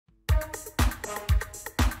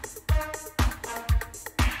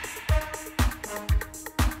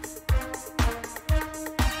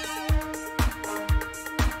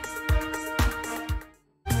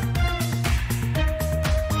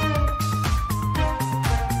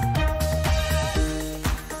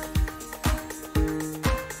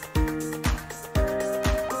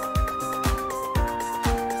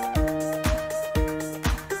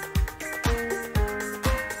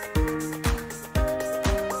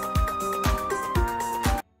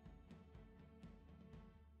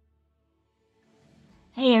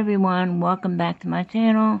Hey everyone, welcome back to my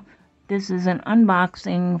channel. This is an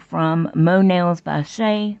unboxing from Mo Nails by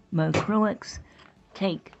Shae, Mo Krylix,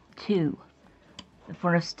 take 2. The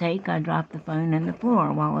first take, I dropped the phone in the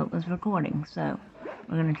floor while it was recording, so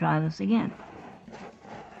we're going to try this again.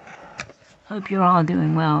 Hope you're all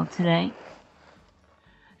doing well today.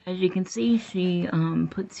 As you can see, she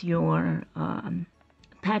puts your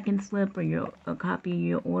packing slip or a copy of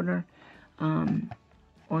your order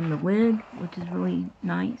on the lid, which is really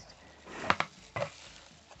nice.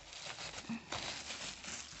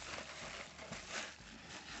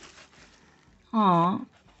 Aw,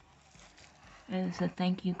 it's a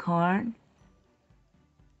thank you card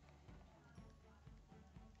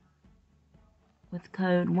with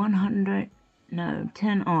code 10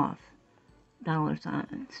 off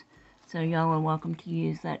 $. So y'all are welcome to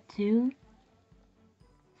use that too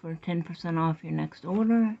for 10% off your next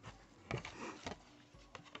order.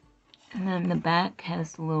 And then the back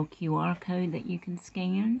has the little QR code that you can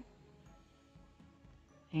scan.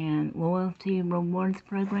 And loyalty rewards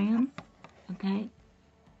program. Okay.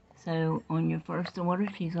 So on your first order,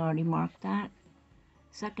 she's already marked that.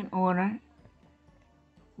 Second order,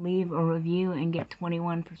 leave a review and get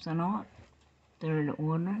 21% off. Third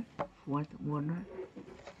order, fourth order,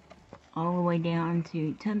 all the way down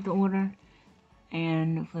to 10th order.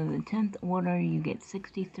 And for the 10th order, you get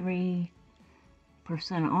 63%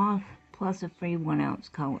 off plus a free 1 ounce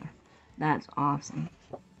color. That's awesome.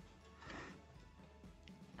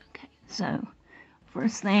 Okay, so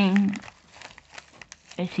first thing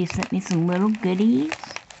is she sent me some little goodies.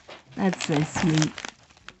 That's so sweet.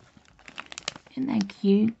 Isn't that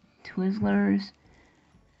cute? Twizzlers,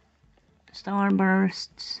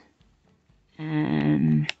 Starbursts,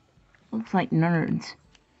 and looks like Nerds.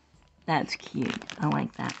 That's cute. I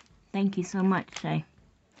like that. Thank you so much, Shae.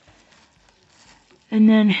 And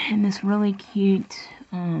then in this really cute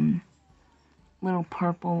little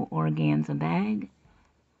purple organza bag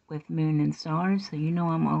with moon and stars, so you know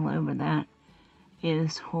I'm all over that,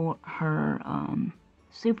 is her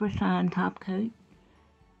Super Shine top coat.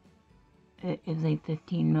 It is a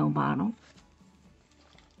 15 ml bottle.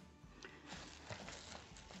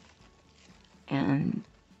 And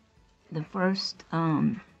the first,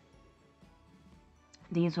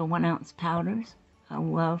 these are 1 ounce powders. I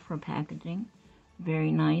love for packaging.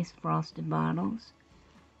 Very nice frosted bottles.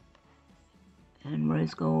 And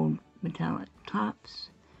rose gold metallic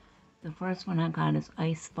tops. The first one I got is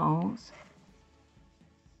Ice Falls.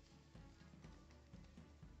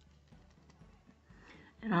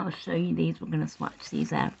 And I'll show you these. We're going to swatch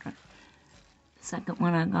these after. The second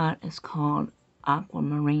one I got is called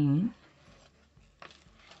Aquamarine.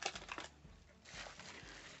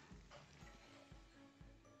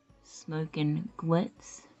 Smokin'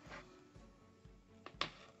 Glitz.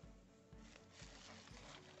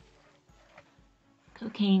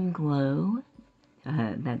 Cocaine Glow.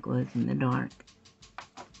 That glows in the dark.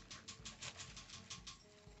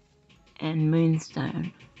 And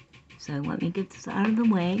Moonstone. So let me get this out of the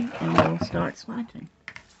way and we'll start swatching.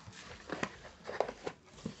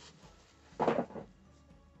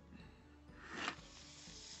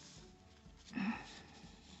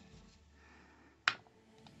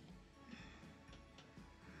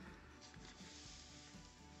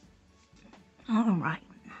 Alright.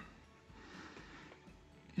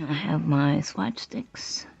 I have my swatch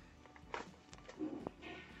sticks.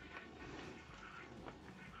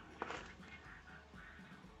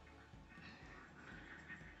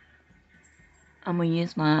 I'm going to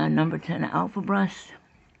use my number 10 alpha brush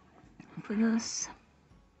for this.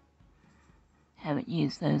 Haven't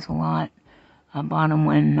used those a lot. I bought them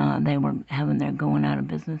when they were having their going out of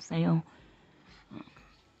business sale.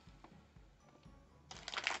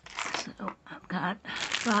 So I've got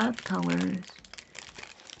 5 colors,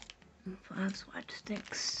 5 swatch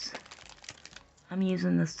sticks. I'm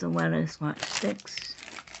using the stiletto swatch sticks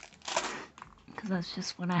because that's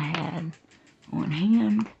just what I had on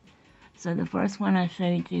hand. So the first one I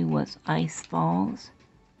showed you was Ice Falls.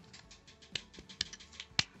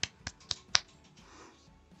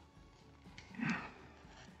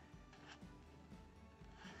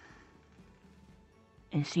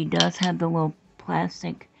 And she does have the little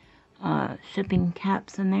plastic shipping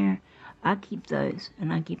caps in there. I keep those,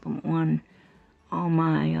 and I keep them on all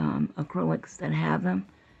my acrylics that have them,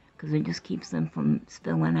 because it just keeps them from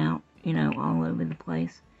spilling out, you know, all over the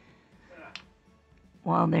place.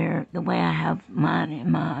 While they're the way I have mine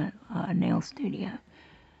in my nail studio.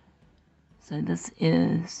 So this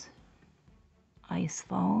is Ice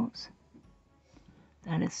Falls.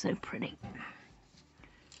 That is so pretty.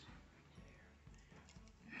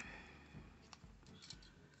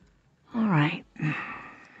 Alright.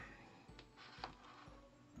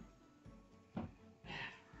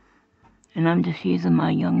 And I'm just using my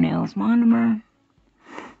Young Nails monomer.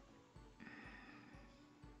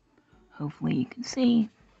 Hopefully you can see.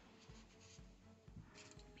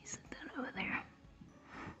 Let me set that over there.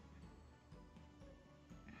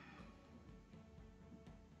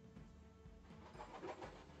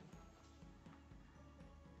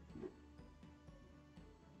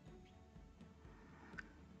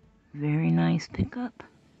 Very nice pickup.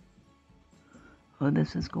 Oh,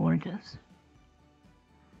 this is gorgeous.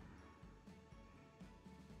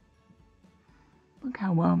 Look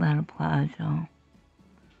how well that applies, y'all.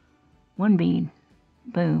 One bead.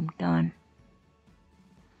 Boom. Done.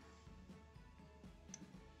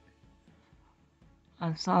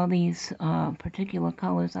 I saw these particular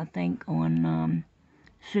colors, I think, on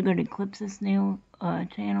Sugared Eclipse's nail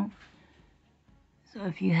channel. So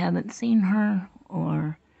if you haven't seen her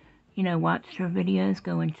or, you know, watched her videos,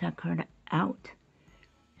 go and check her out.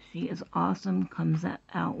 She is awesome. Comes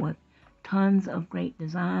out with tons of great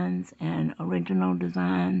designs and original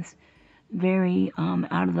designs. Very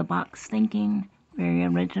out of the box thinking. Very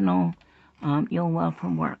original. You'll love her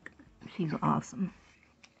work. She's awesome.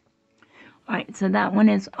 Alright, so that one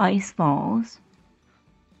is Ice Falls.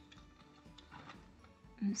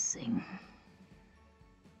 Let's see.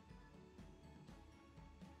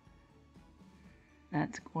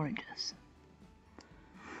 That's gorgeous.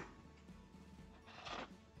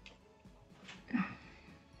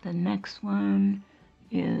 The next one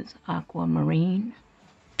is Aquamarine.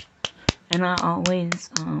 And I always,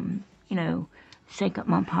 you know, shake up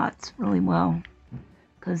my pots really well,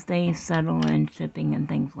 because they settle in shipping and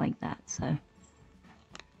things like that, so.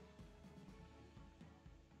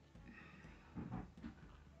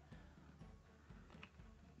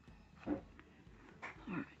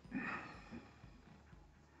 Alright.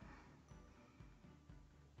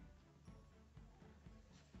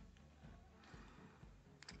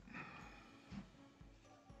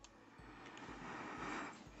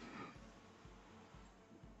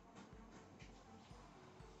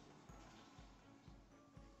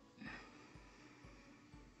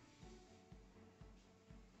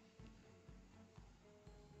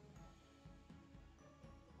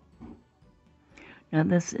 Now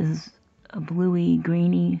this is a bluey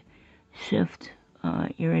greeny shift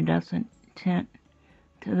iridescent tint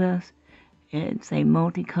to this. It's a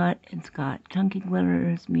multi-cut. It's got chunky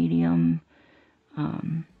glitters, medium,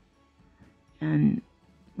 and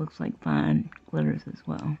looks like fine glitters as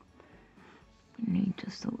well. We need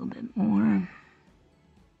just a little bit more.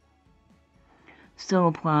 Still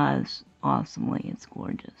applies awesomely. It's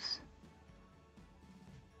gorgeous.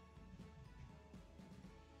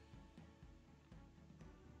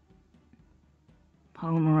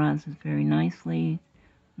 Polymerizes very nicely,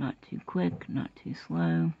 not too quick, not too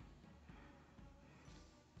slow.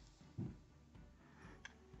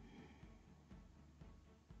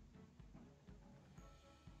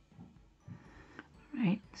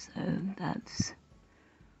 Right, so that's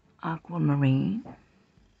Aquamarine.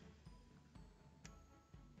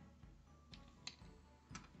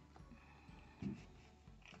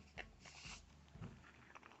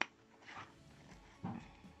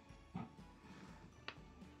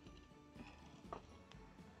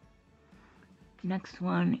 Next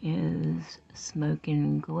one is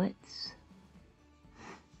Smokin' Glitz.